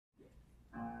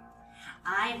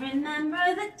I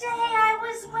remember the day I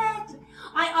was wed.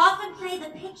 I often play the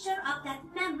picture of that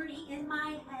memory in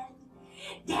my head.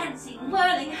 Dancing,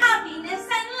 whirling, happiness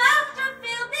and laughter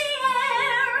filled the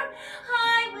air.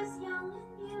 I was young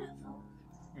and beautiful.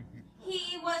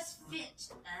 He was fit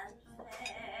and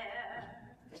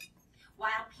fair.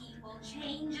 While people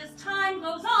change as time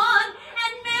goes on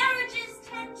and marriages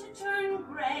tend to turn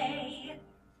gray,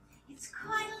 it's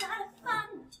quite a lot of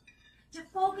fun to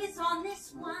focus on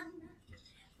this one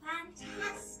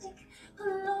fantastic,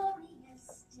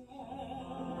 glorious day.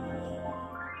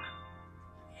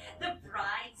 The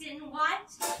bride's in white,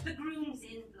 the groom's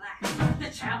in black. The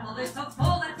chapel is so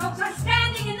full that folks are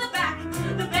standing in the back.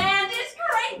 The band is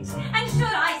great, and should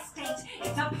I state,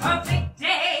 it's a perfect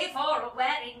day for a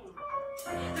wedding.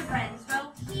 The friends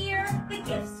go here, the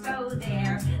gifts go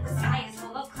there. The sky is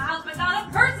full of clouds, but not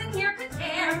a person here could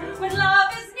care. When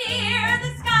love is near,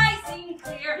 the skies seem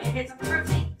clear. It's a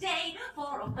perfect day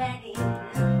for a wedding.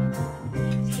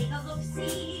 Take a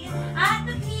look-see at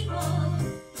the people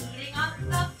eating up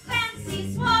the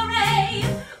fancy soiree.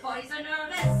 Boys are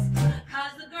nervous,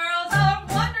 cause the girls are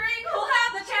wondering who'll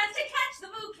have the chance to catch the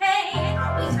bouquet.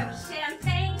 We toast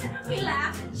champagne, we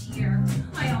laugh and cheer.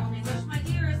 I only wish my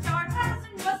dearest dark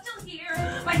husband was still here,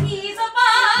 but he's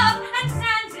above and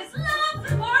sends his love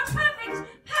for a perfect,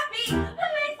 happy,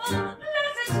 playful,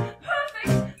 pleasant,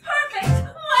 perfect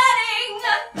wedding.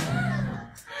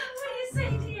 What do you say,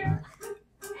 dear?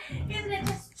 Isn't it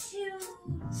just too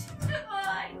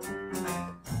divine?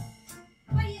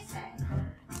 What do you say?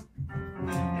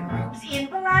 The groom's in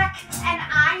black and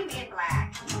I'm in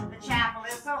black. The chapel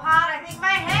is so hot I think my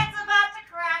head's about to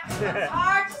crack. It's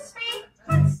hard to speak,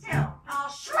 but still, I'll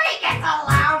shriek. It's a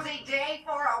lousy day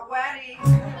for a wedding.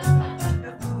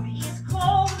 The food is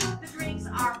cold, the drinks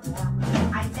are warm.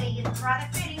 I say it's rather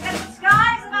fitting that the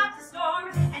sky's about to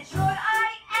storm. And should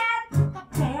I add, the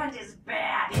band is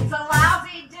bad. It's a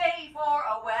lousy day for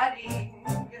a wedding.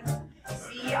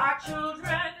 See our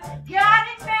children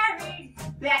getting married.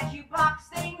 Bet you bucks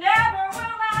they never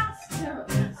will last.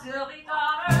 Silly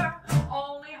daughter,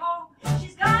 only hope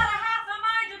she's got a half a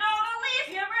mind to know to leave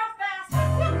here real fast.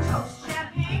 We'll toast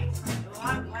champagne. Oh,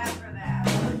 I'm glad for that.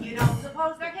 You don't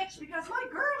suppose they're hitched because my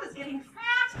girl is getting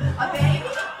fat? A baby?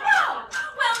 No.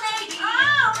 Well, maybe.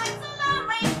 Oh, it's a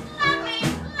lonely, lovely,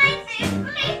 lazy,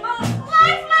 gleeful,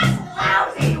 lifeless,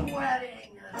 lousy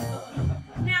wedding.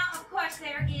 Now, of course,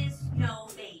 there is no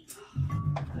baby.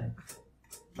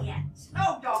 Yet.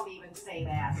 Oh, don't even say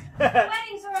that.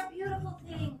 Weddings are a beautiful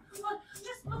thing. Look,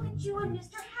 just look at you and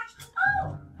Mr. Hatch.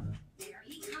 Oh, there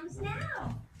he comes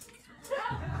now.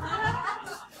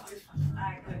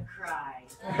 I could cry.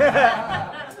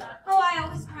 Oh, I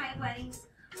always cry at weddings.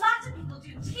 Lots of people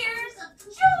do. Tears of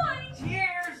joy.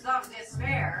 Tears of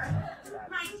despair.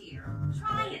 My dear,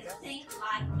 try and think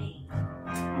like me.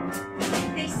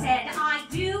 They said I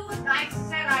do. I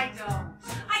said I don't.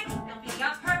 I think they'll be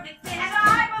a perfect fit. And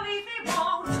I believe they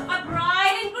won't. A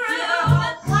bride and groom.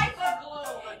 A life of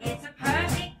gloom. It's a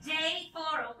perfect day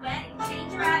for a wedding.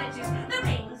 Change your attitude. The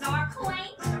rings are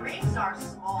quaint. The rings are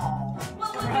small.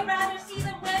 Well, would you rather see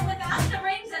them wed without the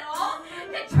rings at all?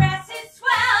 The dress is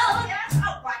swell. Yes?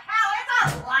 Oh, but hell,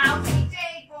 it's a lousy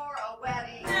day for a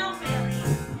wedding. Now, really,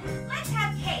 let's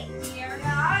have cake, dear.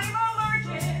 I'm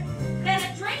allergic. Then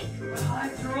a drink. But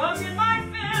I'm drunk in my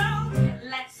fill.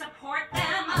 Let's support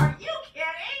them. Are you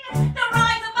kidding? The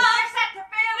rise above, Except to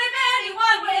fail if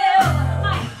anyone will.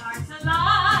 My heart's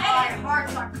alive. My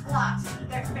heart's a clot.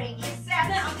 Their fate is set.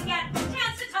 Now to get a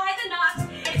chance to tie the knot.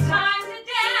 It's time to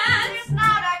dance. It's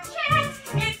not a chance.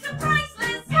 It's a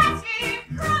priceless, Pesky,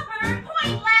 proper,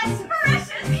 pointless,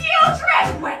 precious,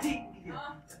 putrid wedding.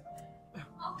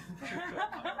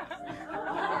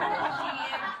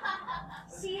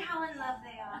 See how in love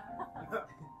they are.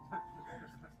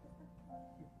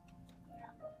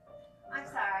 I'm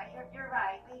sorry, you're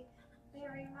right. They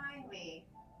remind me.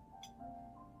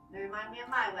 They remind me of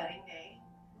my wedding day.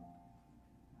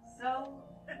 So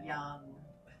young.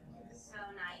 So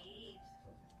naive.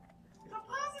 So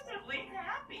positively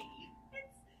happy.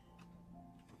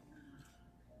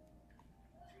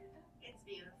 It's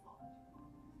beautiful.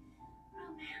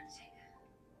 Romantic.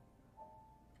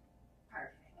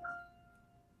 Perfect.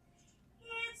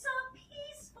 It's a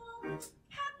peaceful,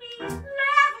 happy,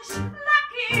 lavish,